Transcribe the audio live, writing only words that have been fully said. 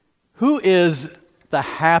who is the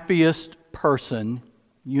happiest person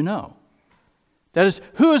you know? That is,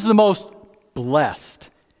 who is the most blessed?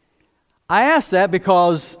 I ask that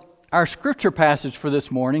because our scripture passage for this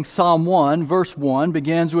morning, Psalm 1, verse 1,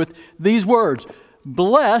 begins with these words: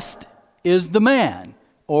 "Blessed is the man,"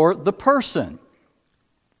 or the person.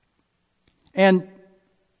 And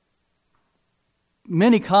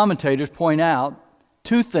many commentators point out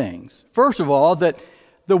two things. First of all, that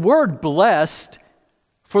the word blessed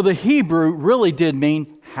for the Hebrew really did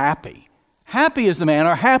mean happy. Happy is the man,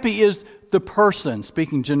 or happy is the person,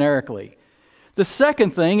 speaking generically. The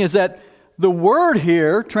second thing is that the word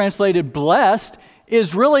here, translated blessed,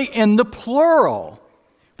 is really in the plural,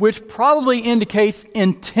 which probably indicates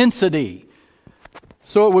intensity.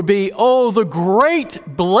 So it would be, oh, the great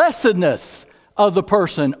blessedness of the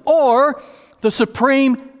person, or the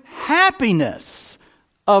supreme happiness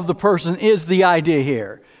of the person is the idea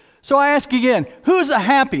here. So I ask again, who is the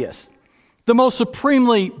happiest, the most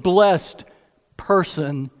supremely blessed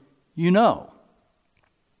person you know?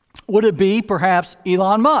 Would it be perhaps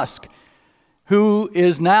Elon Musk, who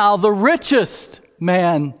is now the richest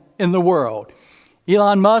man in the world?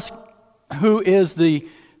 Elon Musk, who is the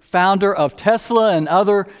founder of Tesla and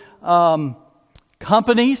other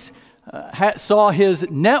companies, saw his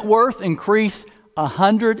net worth increase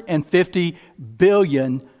 $150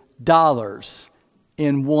 billion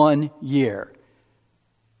in 1 year.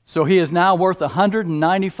 So he is now worth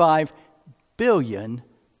 $195 billion.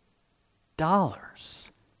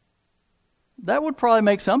 That would probably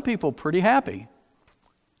make some people pretty happy.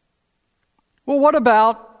 Well, what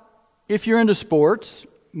about if you're into sports?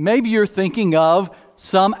 Maybe you're thinking of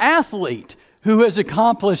some athlete who has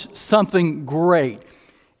accomplished something great.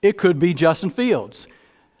 It could be Justin Fields,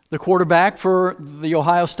 the quarterback for the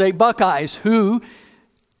Ohio State Buckeyes, who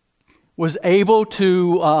was able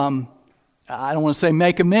to, I don't want to say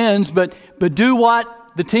make amends, but do what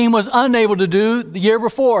the team was unable to do the year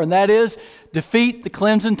before, and that is defeat the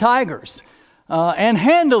Clemson Tigers, and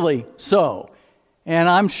handily so. And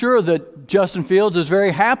I'm sure that Justin Fields is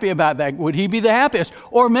very happy about that. Would he be the happiest?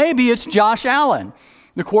 Or maybe it's Josh Allen,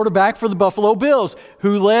 the quarterback for the Buffalo Bills,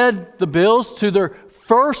 who led the Bills to their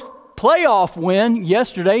first playoff win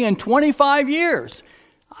yesterday in 25 years.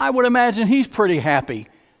 I would imagine he's pretty happy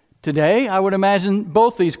today. I would imagine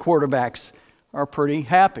both these quarterbacks are pretty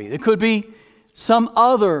happy. It could be some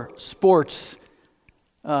other sports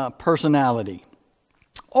personality.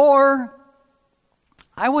 Or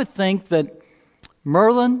I would think that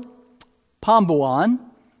Merlin Pombuan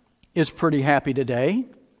is pretty happy today.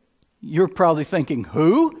 You're probably thinking,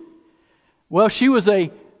 who? Well, she was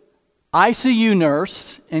a ICU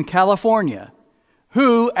nurse in California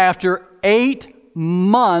who, after 8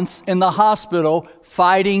 months in the hospital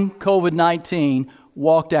fighting COVID-19,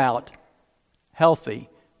 walked out healthy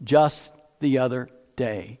just the other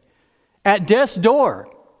day. At death's door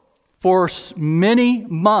for many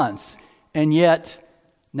months, and yet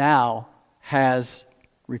now has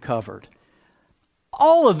recovered.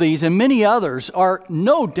 All of these and many others are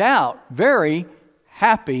no doubt very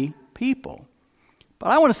happy people. But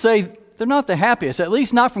I want to say they're not the happiest, at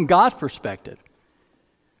least not from God's perspective.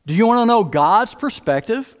 Do you want to know God's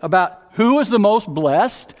perspective about who is the most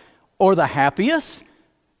blessed or the happiest,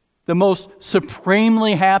 the most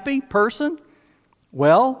supremely happy person?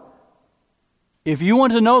 Well, if you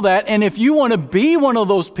want to know that, and if you want to be one of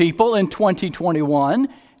those people in 2021,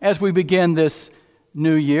 as we begin this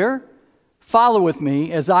new year, follow with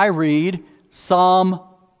me as I read Psalm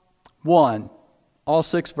 1, all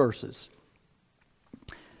 6 verses.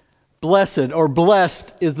 Blessed or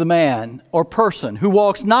blessed is the man or person who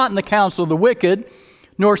walks not in the counsel of the wicked,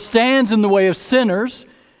 nor stands in the way of sinners,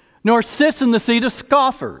 nor sits in the seat of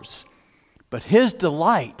scoffers. But his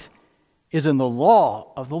delight is in the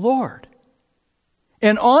law of the Lord.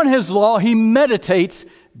 And on his law he meditates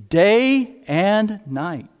day and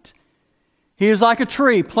night. He is like a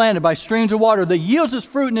tree planted by streams of water that yields its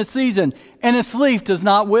fruit in its season, and its leaf does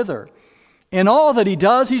not wither. In all that he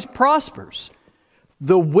does, he prospers.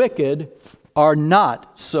 The wicked are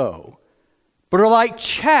not so, but are like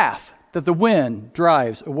chaff that the wind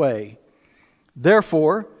drives away.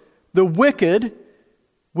 Therefore, the wicked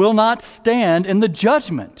will not stand in the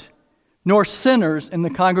judgment, nor sinners in the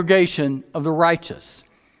congregation of the righteous.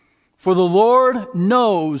 For the Lord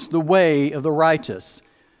knows the way of the righteous,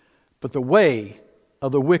 but the way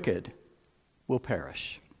of the wicked will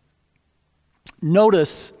perish.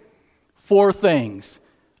 Notice 4 things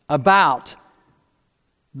about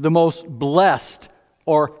the most blessed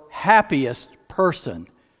or happiest person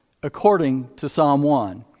according to Psalm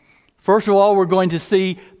 1. First of all, we're going to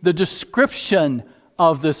see the description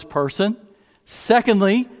of this person.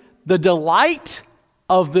 Secondly, the delight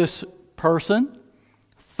of this person.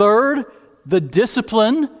 Third, the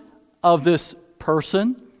discipline of this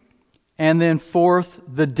person. And then fourth,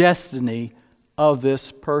 the destiny of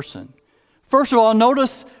this person. First of all,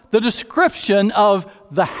 notice the description of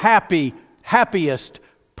the happiest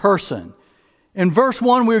person. In verse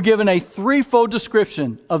 1, we are given a threefold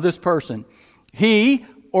description of this person. He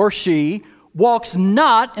or she walks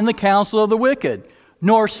not in the counsel of the wicked,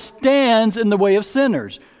 nor stands in the way of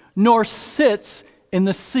sinners, nor sits in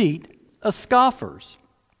the seat of scoffers.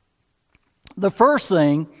 The first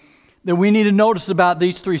thing that we need to notice about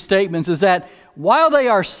these three statements is that while they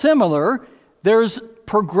are similar, there's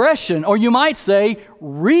progression, or you might say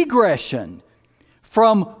regression,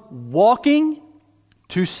 from walking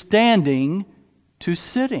to standing to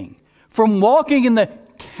sitting. From walking in the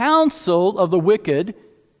counsel of the wicked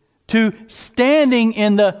to standing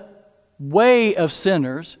in the way of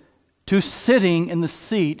sinners to sitting in the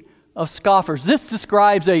seat of scoffers. This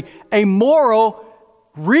describes a moral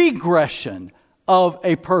regression of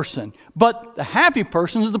a person. But the happy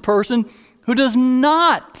person is the person who does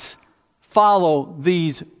not follow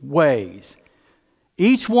these ways.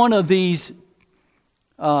 Each one of these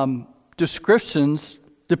descriptions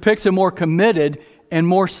depicts a more committed and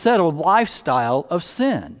more settled lifestyle of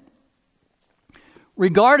sin.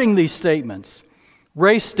 Regarding these statements,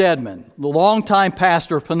 Ray Stedman, the longtime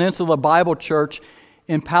pastor of Peninsula Bible Church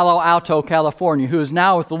in Palo Alto, California, who is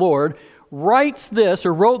now with the Lord, wrote this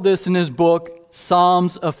in his book,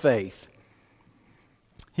 Psalms of Faith.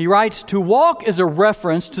 He writes, "To walk is a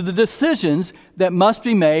reference to the decisions that must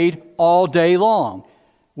be made all day long."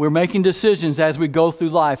 We're making decisions as we go through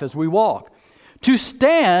life, as we walk. To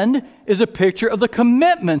stand is a picture of the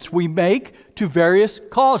commitments we make to various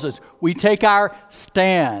causes. We take our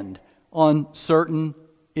stand on certain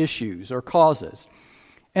issues or causes.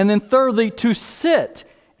 And then thirdly, to sit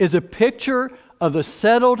is a picture of the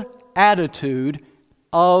settled attitude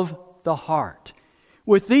of the heart.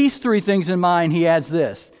 With these three things in mind, he adds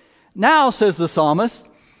this. "Now," says the psalmist,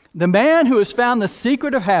 "the man who has found the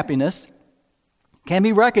secret of happiness can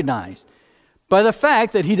be recognized by the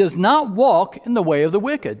fact that he does not walk in the way of the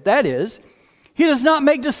wicked." That is, he does not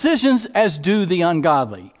make decisions as do the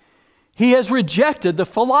ungodly. He has rejected the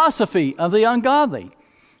philosophy of the ungodly.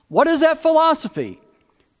 What is that philosophy?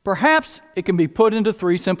 Perhaps it can be put into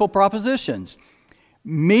three simple propositions.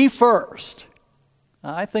 Me first.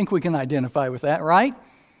 I think we can identify with that, right?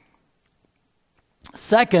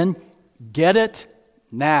 Second, get it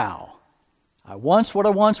now. I wants what I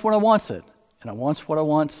wants when I wants it, and I wants what I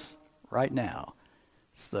wants right now.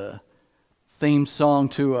 It's the theme song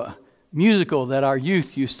to a musical that our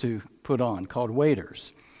youth used to put on called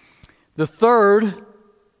Waiters. The third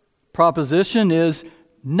proposition is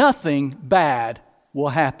nothing bad will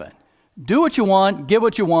happen. Do what you want, get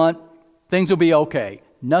what you want, things will be okay.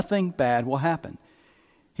 Nothing bad will happen.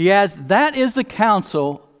 He adds, that is the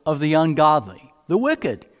counsel of the ungodly, the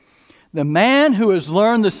wicked. The man who has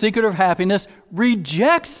learned the secret of happiness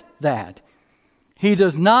rejects that. He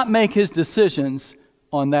does not make his decisions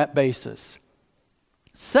on that basis.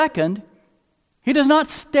 Second, he does not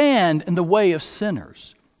stand in the way of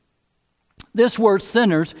sinners. This word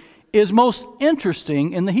sinners is most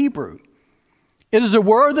interesting in the Hebrew. It is a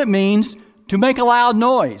word that means to make a loud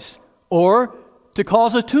noise or to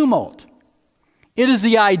cause a tumult. It is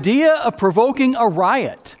the idea of provoking a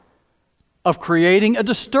riot, of creating a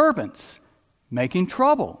disturbance, making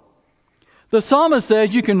trouble. The psalmist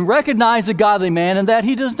says you can recognize a godly man in that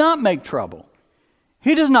he does not make trouble.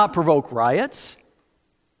 He does not provoke riots.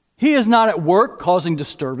 He is not at work causing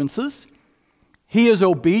disturbances. He is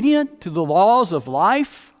obedient to the laws of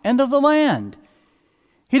life and of the land.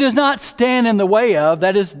 He does not stand in the way of,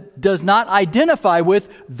 that is, does not identify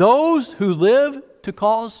with those who live to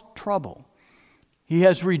cause trouble. He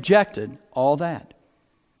has rejected all that.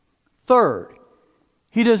 Third,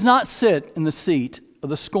 he does not sit in the seat of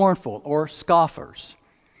the scornful or scoffers,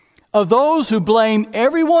 of those who blame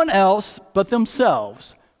everyone else but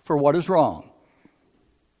themselves for what is wrong.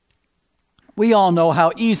 We all know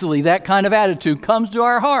how easily that kind of attitude comes to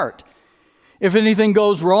our heart. If anything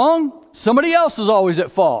goes wrong, somebody else is always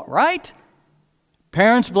at fault, right?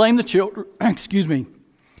 Parents blame the children,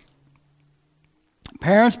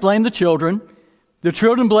 Parents blame the children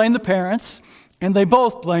blame the parents, and they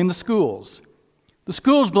both blame the schools. The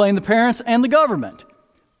schools blame the parents and the government.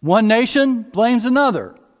 One nation blames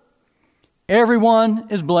another. Everyone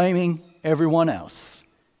is blaming everyone else.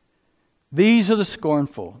 These are the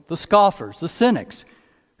scornful, the scoffers, the cynics,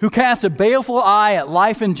 who cast a baleful eye at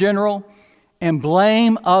life in general and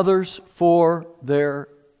blame others for their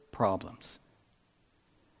problems.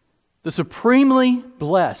 The supremely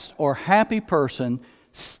blessed or happy person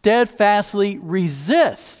steadfastly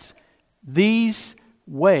resists these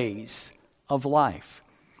ways of life,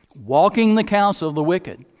 walking the counsel of the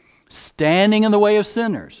wicked, standing in the way of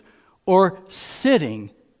sinners, or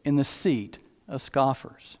sitting in the seat of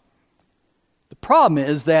scoffers. The problem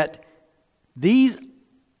is that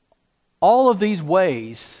all of these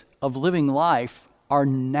ways of living life are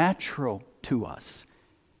natural to us.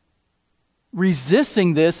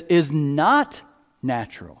 Resisting this is not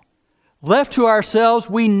natural. Left to ourselves,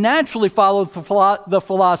 we naturally follow the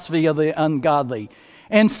philosophy of the ungodly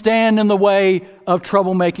and stand in the way of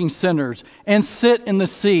troublemaking sinners and sit in the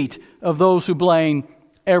seat of those who blame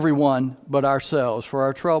everyone but ourselves for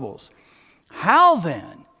our troubles. How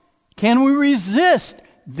then can we resist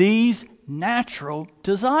these natural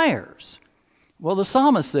desires? Well, the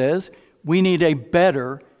psalmist says we need a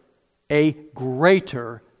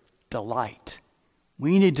greater delight.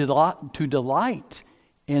 We need to delight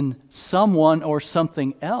in someone or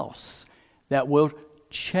something else that will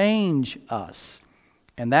change us.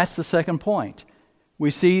 And that's the second point.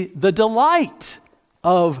 We see the delight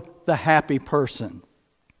of the happy person.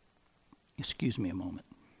 Excuse me a moment.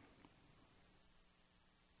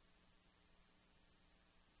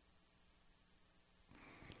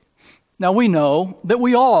 Now we know that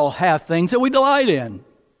we all have things that we delight in.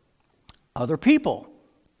 Other people,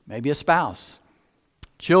 maybe a spouse,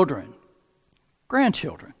 children,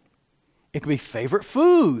 grandchildren. It could be favorite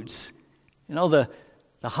foods. You know, the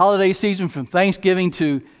holiday season from Thanksgiving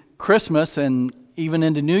to Christmas and even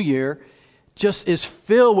into New Year just is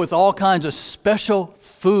filled with all kinds of special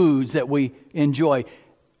foods that we enjoy,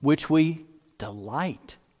 which we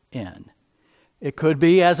delight in. It could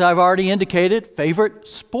be, as I've already indicated, favorite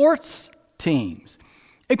sports teams.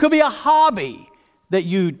 It could be a hobby that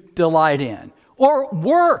you delight in, or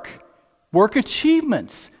work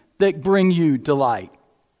achievements that bring you delight.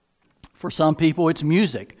 For some people, it's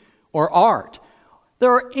music or art.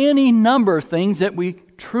 There are any number of things that we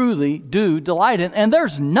truly do delight in, and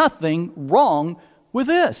there's nothing wrong with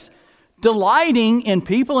this. Delighting in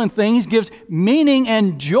people and things gives meaning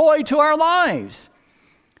and joy to our lives.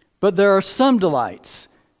 But there are some delights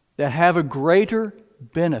that have a greater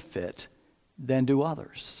benefit than do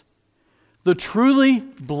others. The truly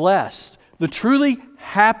blessed, the truly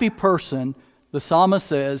happy person, the psalmist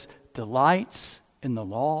says, delights in the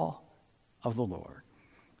law of the Lord.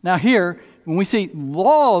 Now here, when we see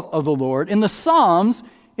law of the Lord, in the Psalms,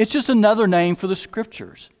 it's just another name for the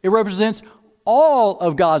Scriptures. It represents all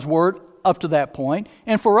of God's Word up to that point.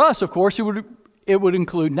 And for us, of course, it would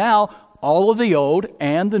include now all of the Old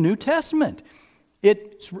and the New Testament.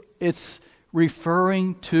 It's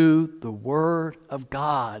referring to the Word of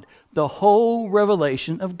God, the whole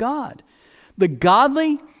revelation of God. The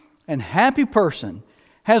godly and happy person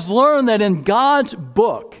has learned that in God's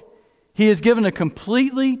book, he is given a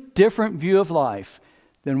completely different view of life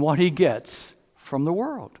than what he gets from the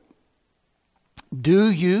world.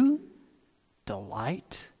 Do you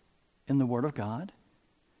delight in the Word of God?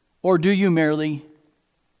 Or do you merely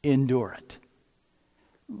endure it?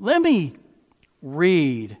 Let me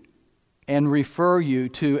read and refer you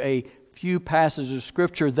to a few passages of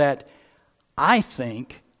Scripture that I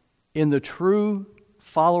think, in the true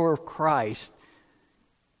follower of Christ,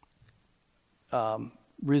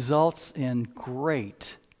 results in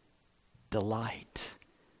great delight.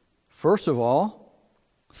 First of all,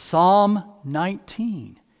 Psalm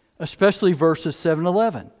 19, especially verses 7 and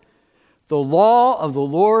 11. The law of the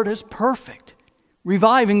Lord is perfect,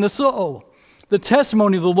 reviving the soul. The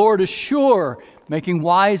testimony of the Lord is sure, making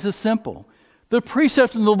wise the simple. The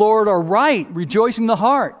precepts of the Lord are right, rejoicing the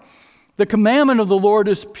heart. The commandment of the Lord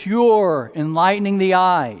is pure, enlightening the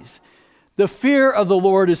eyes. The fear of the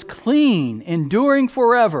Lord is clean, enduring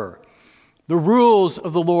forever. The rules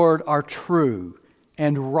of the Lord are true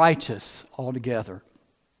and righteous altogether.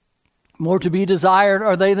 More to be desired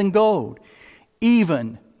are they than gold,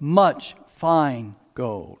 even much fine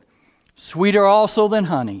gold. Sweeter also than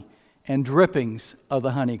honey and drippings of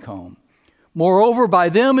the honeycomb. Moreover, by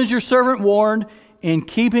them is your servant warned. In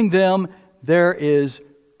keeping them there is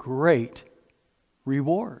great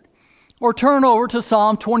reward. Or turn over to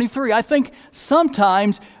Psalm 23. I think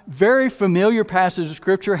sometimes very familiar passages of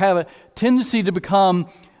Scripture have a tendency to become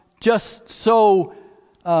just so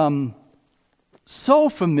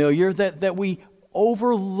familiar that we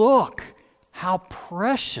overlook how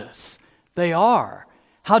precious they are,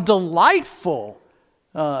 how delightful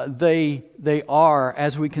they are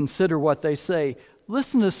as we consider what they say.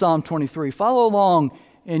 Listen to Psalm 23. Follow along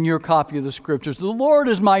in your copy of the Scriptures. The Lord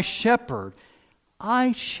is my shepherd.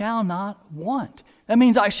 I shall not want. That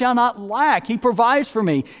means I shall not lack. He provides for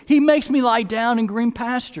me. He makes me lie down in green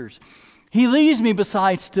pastures. He leads me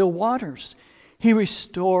beside still waters. He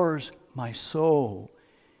restores my soul.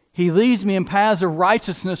 He leads me in paths of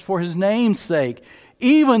righteousness for his name's sake.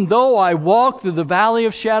 Even though I walk through the valley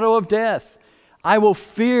of shadow of death, I will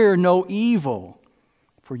fear no evil,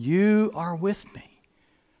 for you are with me.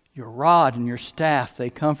 Your rod and your staff, they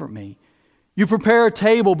comfort me. You prepare a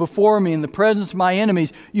table before me in the presence of my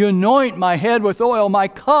enemies. You anoint my head with oil. My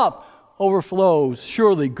cup overflows.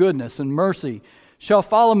 Surely goodness and mercy shall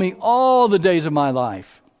follow me all the days of my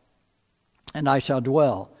life, and I shall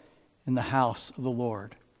dwell in the house of the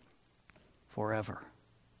Lord forever.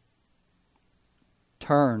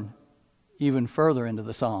 Turn even further into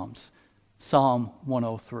the Psalms. Psalm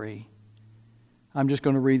 103. I'm just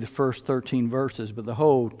going to read the first 13 verses, but the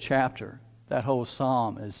whole chapter, that whole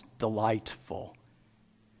psalm is delightful.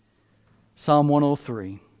 Psalm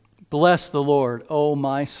 103. Bless the Lord, O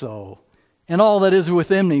my soul, and all that is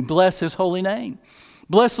within me. Bless his holy name.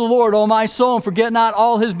 Bless the Lord, O my soul, and forget not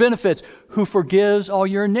all his benefits, who forgives all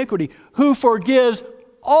your iniquity, who forgives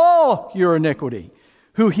all your iniquity,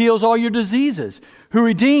 who heals all your diseases, who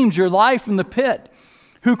redeems your life from the pit,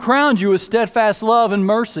 who crowns you with steadfast love and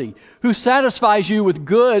mercy, who satisfies you with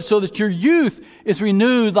good so that your youth is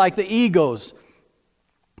renewed like the eagles.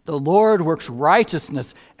 The Lord works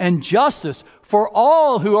righteousness and justice for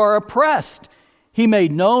all who are oppressed. He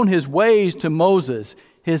made known his ways to Moses,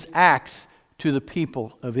 his acts to the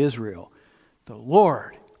people of Israel. The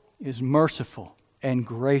Lord is merciful and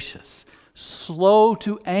gracious, slow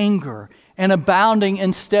to anger, and abounding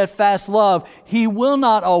in steadfast love. He will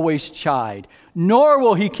not always chide, nor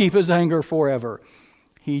will he keep his anger forever.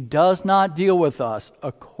 He does not deal with us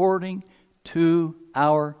according to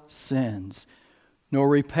our sins, nor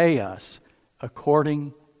repay us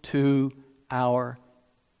according to our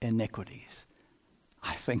iniquities.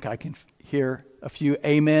 I think I can hear a few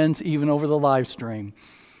amens even over the live stream.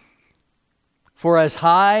 For as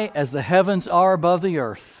high as the heavens are above the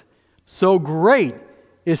earth, so great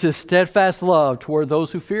is his steadfast love toward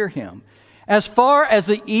those who fear him. As far as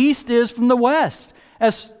the east is from the west,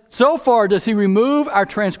 so far does he remove our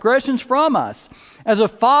transgressions from us. As a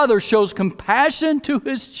father shows compassion to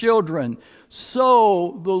his children,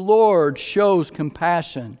 so the Lord shows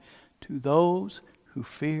compassion to those who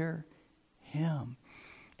fear him.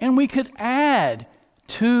 And we could add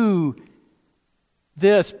to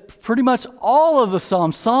this pretty much all of the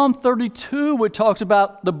Psalms. Psalm 32, which talks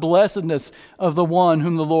about the blessedness of the one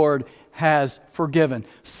whom the Lord has forgiven.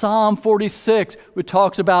 Psalm 46, which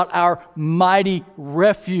talks about our mighty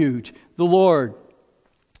refuge, the Lord.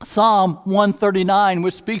 Psalm 139,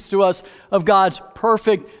 which speaks to us of God's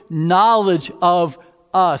perfect knowledge of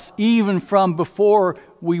us, even from before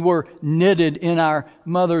we were knitted in our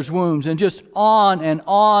mother's wombs. And just on and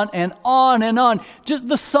on and on and on. Just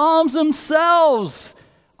the Psalms themselves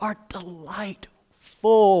are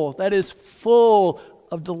delightful. That is, full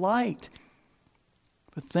of delight.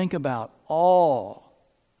 But think about all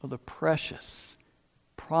of the precious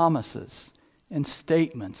promises and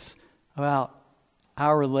statements about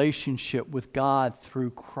our relationship with God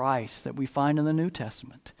through Christ that we find in the New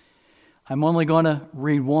Testament. I'm only going to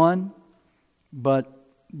read one, but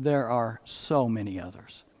there are so many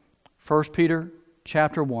others. 1 Peter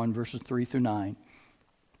chapter 1, verses 3 through 9.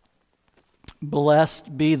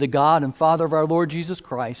 Blessed be the God and Father of our Lord Jesus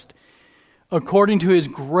Christ. According to his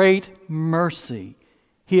great mercy,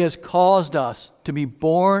 he has caused us to be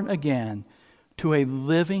born again to a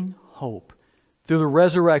living hope through the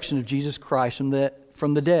resurrection of Jesus Christ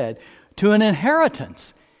from the dead, to an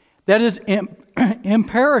inheritance that is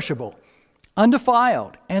imperishable,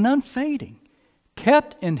 undefiled, and unfading,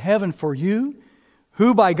 kept in heaven for you,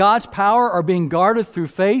 who by God's power are being guarded through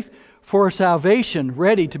faith for a salvation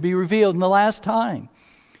ready to be revealed in the last time.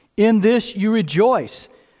 In this you rejoice,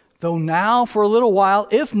 though now for a little while,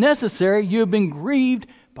 if necessary, you have been grieved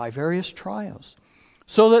by various trials,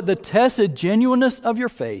 so that the tested genuineness of your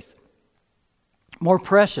faith, more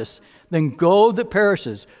precious than gold that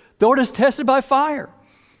perishes, though it is tested by fire,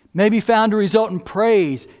 may be found to result in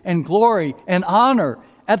praise and glory and honor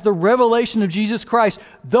at the revelation of Jesus Christ.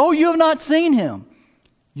 Though you have not seen him,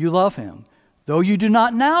 you love him. Though you do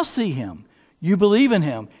not now see him, you believe in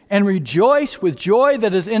him and rejoice with joy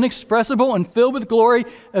that is inexpressible and filled with glory,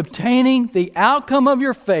 obtaining the outcome of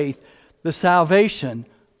your faith, the salvation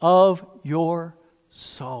of your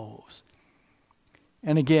souls.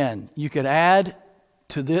 And again, you could add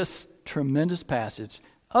to this tremendous passage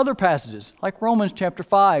other passages like Romans chapter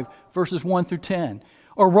 5, verses 1 through 10,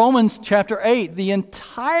 or Romans chapter 8, the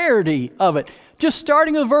entirety of it, just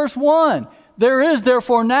starting with verse 1. There is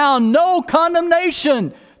therefore now no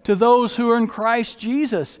condemnation to those who are in Christ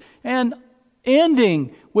Jesus. And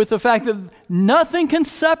ending with the fact that nothing can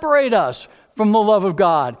separate us from the love of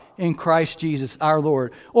God in Christ Jesus our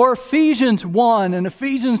Lord. Or Ephesians 1 and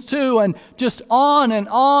Ephesians 2 and just on and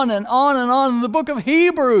on and on and on in the book of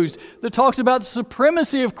Hebrews that talks about the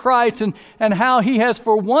supremacy of Christ and how He has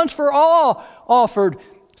for once for all offered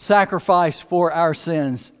sacrifice for our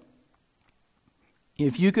sins.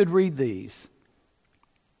 If you could read these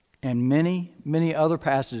and many, many other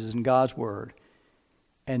passages in God's Word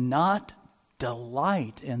and not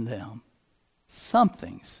delight in them,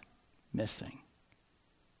 something's missing.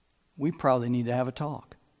 We probably need to have a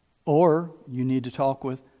talk. Or you need to talk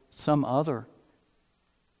with some other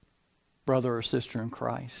brother or sister in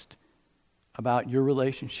Christ about your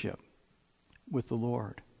relationship with the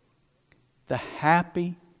Lord. The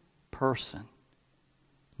happy person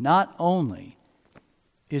not only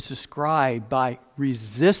is described by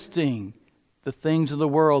resisting the things of the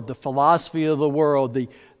world, the philosophy of the world,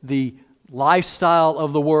 the lifestyle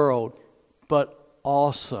of the world, but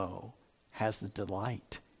also has a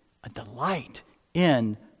delight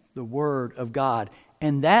in the Word of God.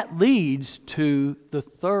 And that leads to the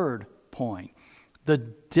third point, the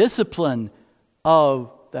discipline of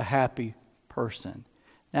the happy person.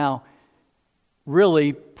 Now,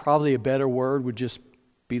 really, probably a better word would just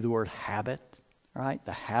be the word habit, right?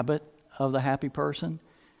 The habit of the happy person.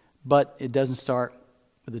 But it doesn't start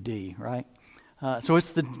with a D, right? So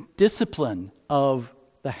it's the discipline of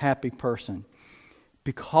the happy person.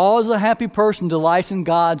 Because the happy person delights in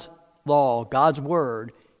God's law, God's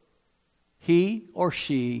Word, he or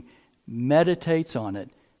she meditates on it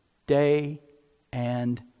day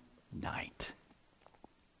and night.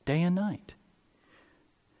 Day and night.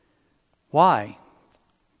 Why?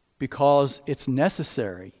 Because it's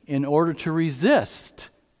necessary in order to resist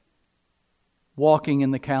walking in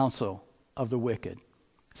the counsel of the wicked,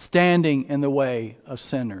 standing in the way of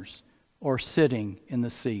sinners, or sitting in the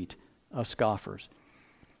seat of scoffers.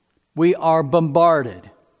 We are bombarded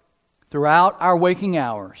throughout our waking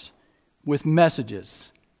hours with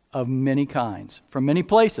messages of many kinds, from many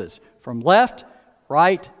places, from left,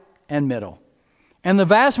 right, and middle. And the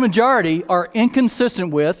vast majority are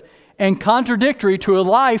inconsistent with and contradictory to a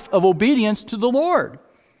life of obedience to the Lord.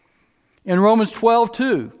 In Romans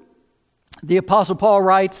 12:2, the Apostle Paul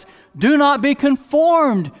writes, "Do not be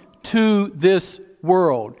conformed to this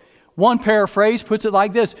world." One paraphrase puts it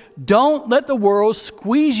like this: don't let the world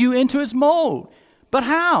squeeze you into its mold. But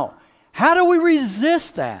how? How do we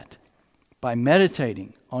resist that? By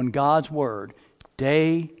meditating on God's Word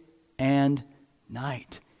day and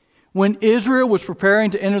night. When Israel was preparing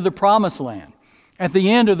to enter the Promised Land, at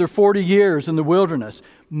the end of their 40 years in the wilderness,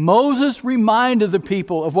 Moses reminded the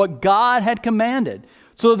people of what God had commanded,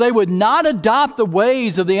 so that they would not adopt the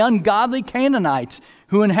ways of the ungodly Canaanites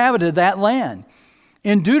who inhabited that land.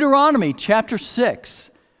 In Deuteronomy chapter 6,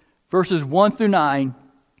 verses 1 through 9,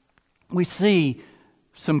 we see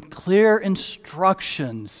some clear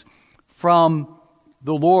instructions from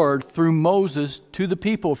the Lord through Moses to the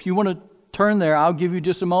people. If you want to turn there, I'll give you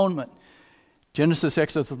just a moment. Genesis,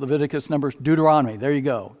 Exodus, Leviticus, Numbers, Deuteronomy. There you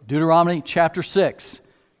go. Deuteronomy chapter 6,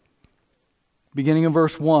 beginning in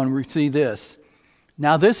verse 1, we see this.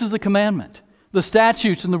 Now this is the commandment, the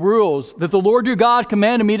statutes and the rules that the Lord your God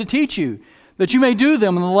commanded me to teach you, that you may do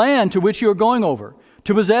them in the land to which you are going over,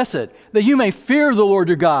 to possess it, that you may fear the Lord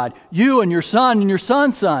your God, you and your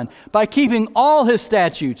son's son, by keeping all His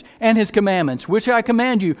statutes and His commandments, which I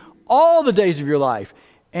command you all the days of your life,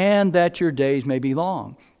 and that your days may be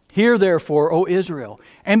long. Hear therefore, O Israel,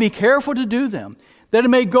 and be careful to do them, that it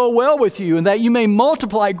may go well with you, and that you may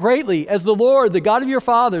multiply greatly, as the Lord, the God of your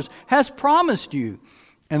fathers, has promised you,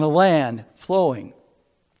 in a land flowing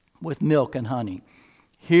with milk and honey.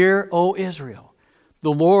 Hear, O Israel,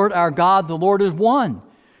 the Lord our God, the Lord is one.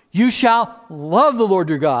 You shall love the Lord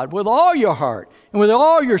your God with all your heart, and with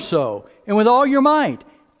all your soul, and with all your might.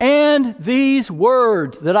 And these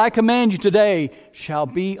words that I command you today shall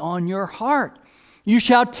be on your heart. You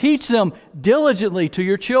shall teach them diligently to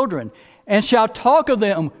your children, and shall talk of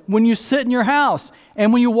them when you sit in your house,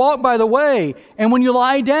 and when you walk by the way, and when you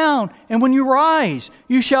lie down, and when you rise.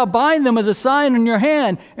 You shall bind them as a sign in your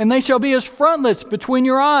hand, and they shall be as frontlets between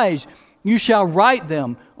your eyes. You shall write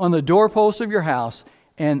them on the doorposts of your house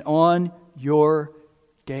and on your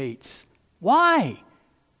gates. Why?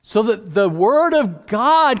 So that the Word of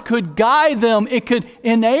God could guide them. It could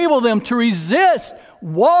enable them to resist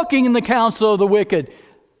walking in the counsel of the wicked,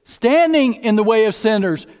 standing in the way of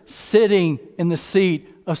sinners, sitting in the seat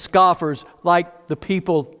of scoffers like the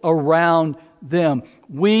people around them.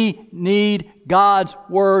 We need God's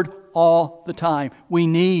Word all the time. We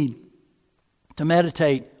need to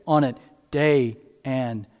meditate on it day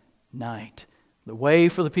and night. The way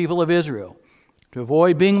for the people of Israel to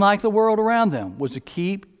avoid being like the world around them was to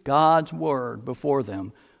keep God's Word before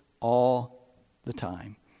them all the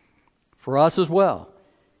time. For us as well,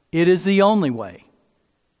 it is the only way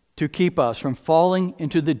to keep us from falling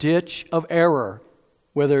into the ditch of error,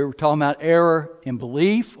 whether we're talking about error in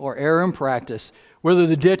belief or error in practice, whether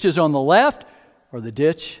the ditch is on the left or the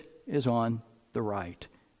ditch is on the right.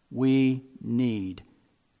 We need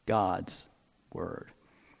God's Word.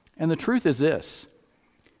 And the truth is this: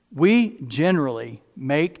 we generally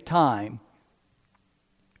make time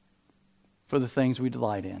for the things we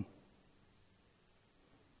delight in.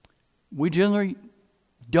 We generally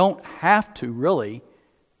don't have to really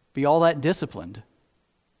be all that disciplined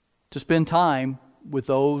to spend time with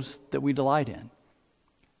those that we delight in,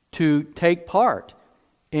 to take part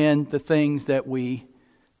in the things that we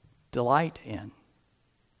delight in.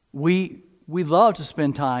 We love to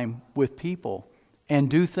spend time with people and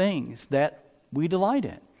do things that we delight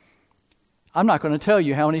in. I'm not going to tell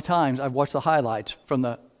you how many times I've watched the highlights from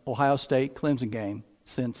the Ohio State-Clemson game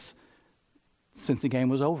since the game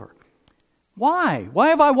was over. Why? Why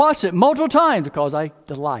have I watched it multiple times? Because I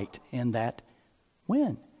delight in that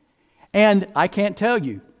win. And I can't tell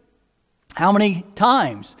you how many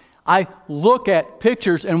times I look at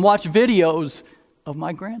pictures and watch videos of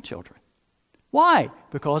my grandchildren. Why?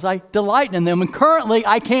 Because I delight in them, and currently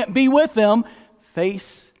I can't be with them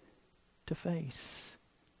face to face.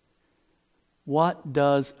 What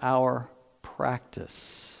does our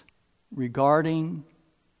practice regarding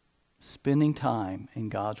spending time in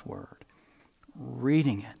God's Word,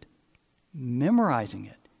 reading it, memorizing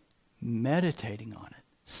it, meditating on it,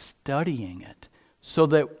 studying it, so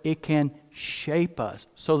that it can shape us,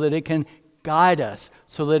 so that it can guide us,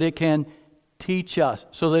 so that it can teach us,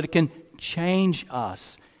 so that it can change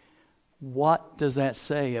us? What does that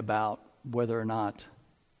say about whether or not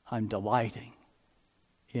I'm delighting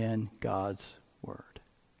in God's Word?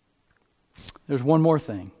 There's one more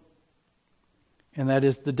thing, and that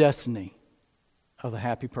is the destiny of the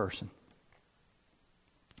happy person.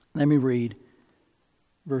 Let me read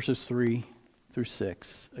verses 3 through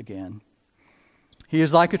 6 again. He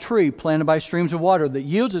is like a tree planted by streams of water that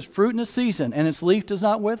yields its fruit in its season, and its leaf does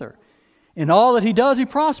not wither. In all that he does, he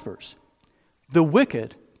prospers. The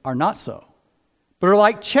wicked are not so, but are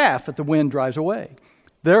like chaff that the wind drives away.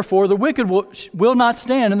 Therefore, the wicked will not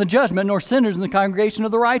stand in the judgment, nor sinners in the congregation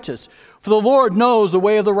of the righteous. For the Lord knows the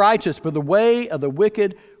way of the righteous, but the way of the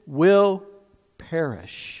wicked will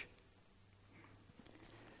perish.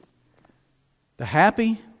 The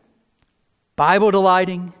happy,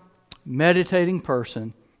 Bible-delighting, meditating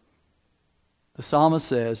person, the psalmist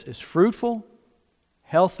says, is fruitful,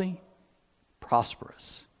 healthy,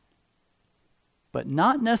 prosperous, but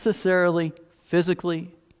not necessarily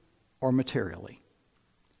physically or materially.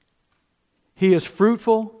 He is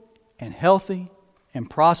fruitful and healthy and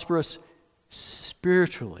prosperous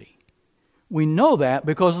spiritually. We know that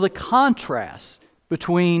because of the contrast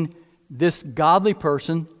between this godly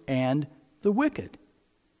person and the wicked.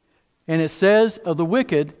 And it says of the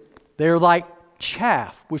wicked, they are like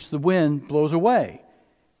chaff which the wind blows away.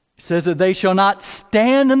 It says that they shall not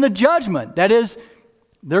stand in the judgment. That is,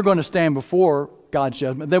 they're going to stand before God's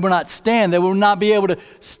judgment. They will not stand. They will not be able to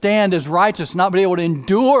stand as righteous, not be able to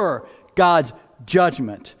endure God's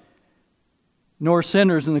judgment. Nor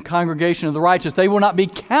sinners in the congregation of the righteous. They will not be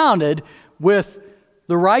counted with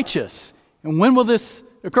the righteous. And when will this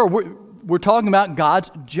occur? We're talking about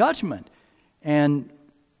God's judgment. And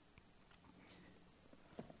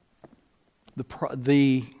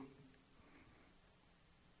the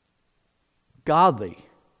godly,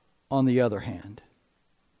 on the other hand,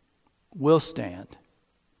 will stand. It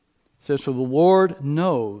says, for the Lord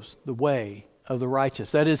knows the way of the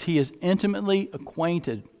righteous. That is, He is intimately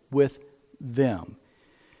acquainted with them.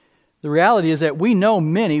 The reality is that we know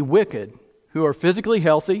many wicked who are physically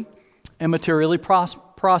healthy and materially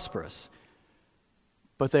prosperous,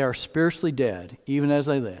 but they are spiritually dead even as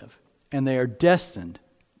they live, and they are destined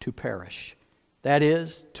to perish. That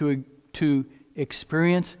is, to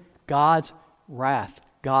experience God's wrath,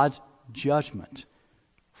 God's judgment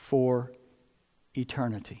for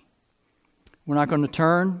eternity. We're not going to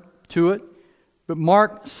turn to it, but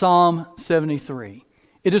mark Psalm 73.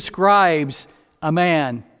 It describes a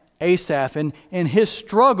man, Asaph, and his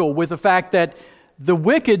struggle with the fact that the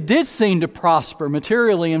wicked did seem to prosper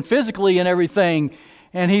materially and physically and everything.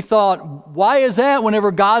 And he thought, why is that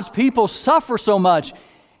whenever God's people suffer so much?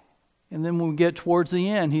 And then when we get towards the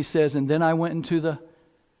end, he says, and then I went into the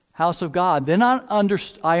house of God. Then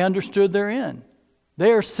I understood their end.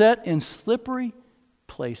 They are set in slippery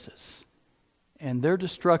places, and their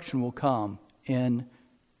destruction will come in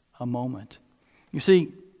a moment. You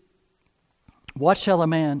see, what shall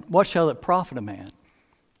it profit a man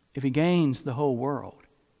if he gains the whole world,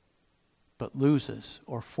 but loses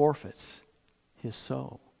or forfeits his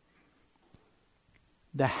soul?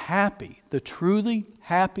 The truly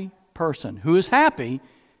happy person who is happy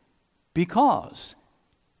because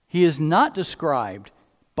he is not described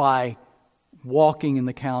by walking in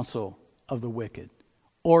the counsel of the wicked,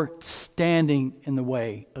 or standing in the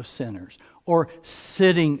way of sinners, or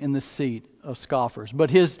sitting in the seat of scoffers.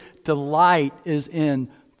 But his delight is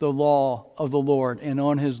in the law of the Lord, and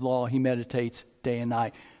on his law he meditates day and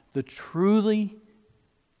night. The truly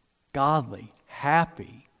godly,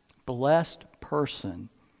 happy, blessed person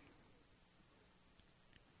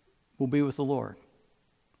will be with the Lord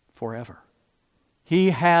forever.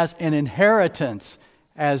 He has an inheritance,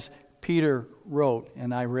 as Peter wrote,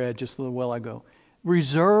 and I read just a little while ago,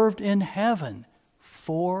 reserved in heaven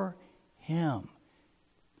for him.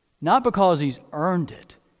 Not because he's earned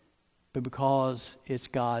it, but because it's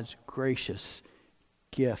God's gracious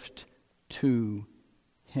gift to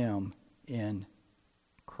him in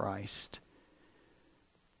Christ.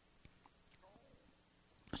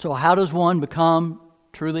 So how does one become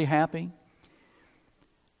truly happy?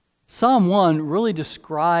 Psalm 1 really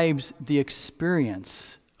describes the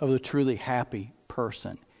experience of the truly happy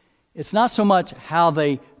person. It's not so much how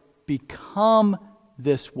they become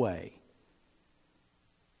this way.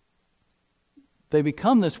 They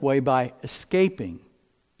become this way by escaping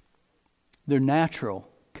their natural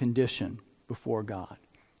condition before God.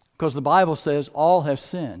 Because the Bible says all have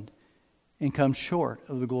sinned and come short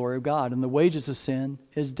of the glory of God, and the wages of sin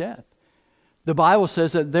is death. The Bible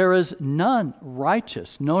says that there is none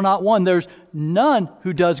righteous, no, not one. There's none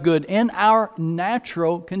who does good in our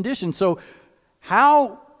natural condition. So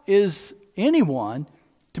how is anyone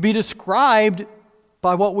to be described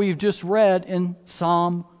by what we've just read in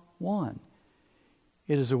Psalm 1?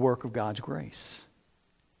 It is a work of God's grace.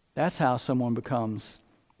 That's how someone becomes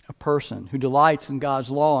a person who delights in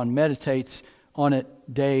God's law and meditates on it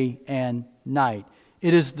day and night.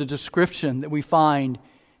 It is the description that we find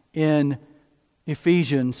in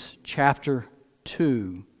Ephesians chapter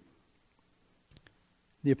 2.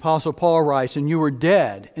 The Apostle Paul writes, "And you were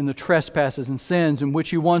dead in the trespasses and sins in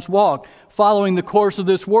which you once walked, following the course of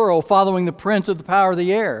this world, following the prince of the power of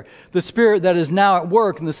the air, the spirit that is now at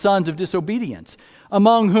work in the sons of disobedience,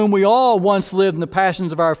 among whom we all once lived in the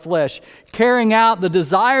passions of our flesh, carrying out the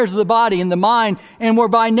desires of the body and the mind, and were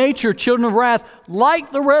by nature children of wrath,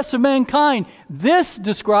 like the rest of mankind." This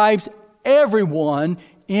describes everyone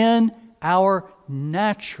in our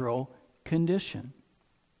natural condition.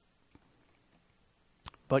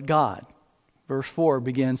 But God, verse 4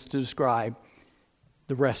 begins to describe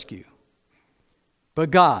the rescue.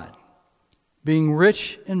 But God, being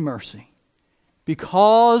rich in mercy,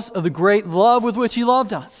 because of the great love with which He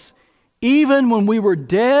loved us, even when we were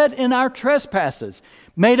dead in our trespasses,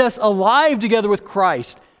 made us alive together with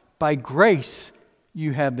Christ. By grace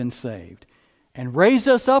you have been saved, and raised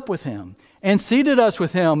us up with Him, and seated us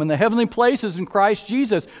with Him in the heavenly places in Christ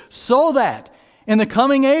Jesus, so that in the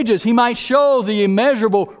coming ages He might show the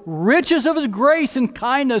immeasurable riches of His grace and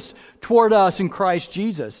kindness toward us in Christ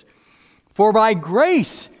Jesus. For by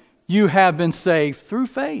grace you have been saved through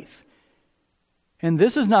faith. And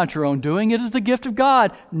this is not your own doing, it is the gift of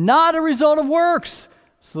God, not a result of works,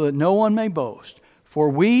 so that no one may boast. For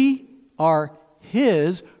we are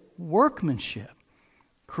His workmanship,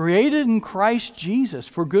 created in Christ Jesus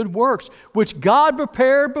for good works, which God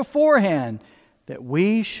prepared beforehand that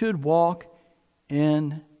we should walk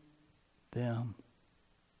in them.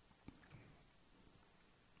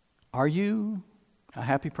 Are you a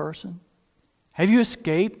happy person? Have you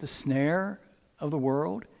escaped the snare of the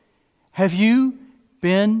world? Have you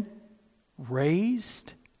been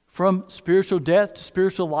raised from spiritual death to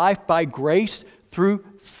spiritual life by grace through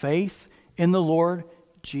faith in the Lord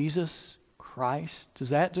Jesus Christ? Does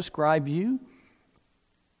that describe you?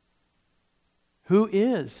 Who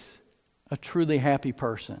is a truly happy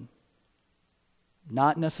person?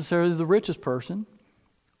 Not necessarily the richest person,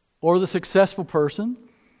 or the successful person,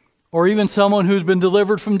 or even someone who's been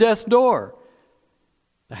delivered from death's door.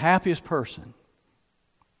 The happiest person,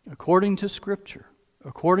 according to Scripture,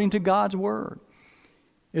 according to God's Word,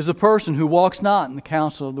 is a person who walks not in the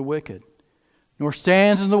counsel of the wicked, nor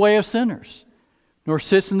stands in the way of sinners, nor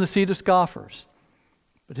sits in the seat of scoffers.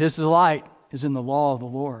 But his delight is in the law of the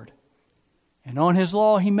Lord, and on His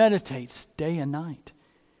law he meditates day and night.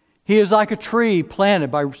 He is like a tree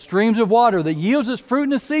planted by streams of water that yields its fruit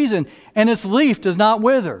in its season, and its leaf does not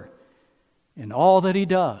wither. In all that he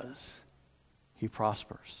does, he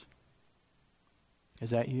prospers. Is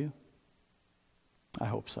that you? I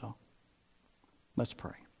hope so. Let's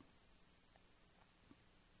pray.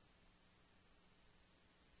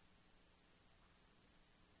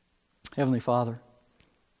 Heavenly Father,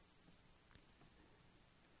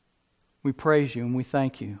 we praise you and we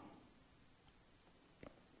thank you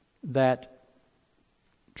that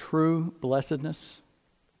true blessedness,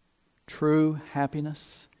 true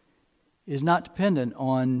happiness is not dependent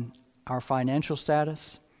on our financial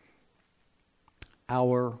status,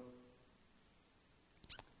 our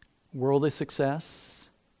worldly success,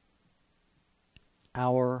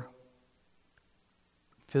 our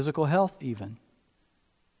physical health even.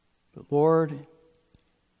 But Lord,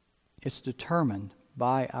 it's determined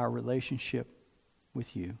by our relationship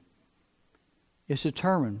with you. It's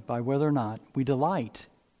determined by whether or not we delight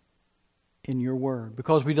in your word,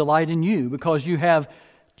 because we delight in you, because you have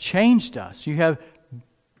changed us. You have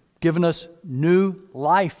given us new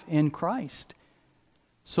life in Christ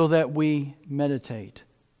so that we meditate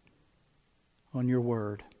on your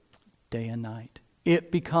word day and night.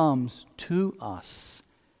 It becomes to us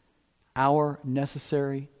our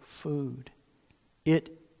necessary food.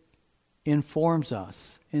 It informs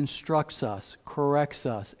us, instructs us, corrects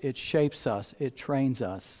us, it shapes us, it trains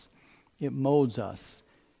us, it molds us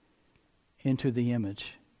into the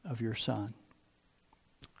image of your Son.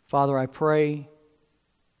 Father, I pray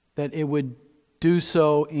that it would do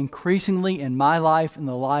so increasingly in my life and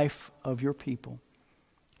the life of your people.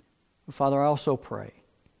 Father, I also pray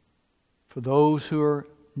for those who are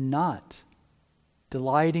not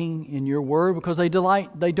delighting in your word because they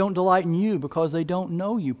don't delight in you because they don't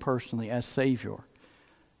know you personally as Savior.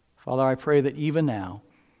 Father, I pray that even now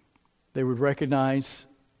they would recognize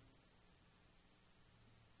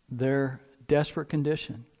their desperate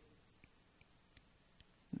condition.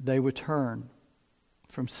 They would turn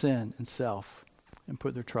from sin and self and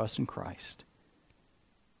put their trust in Christ.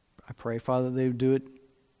 I pray, Father, they would do it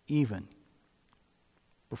even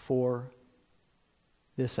before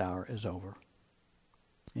this hour is over.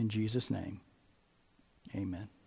 In Jesus' name, amen.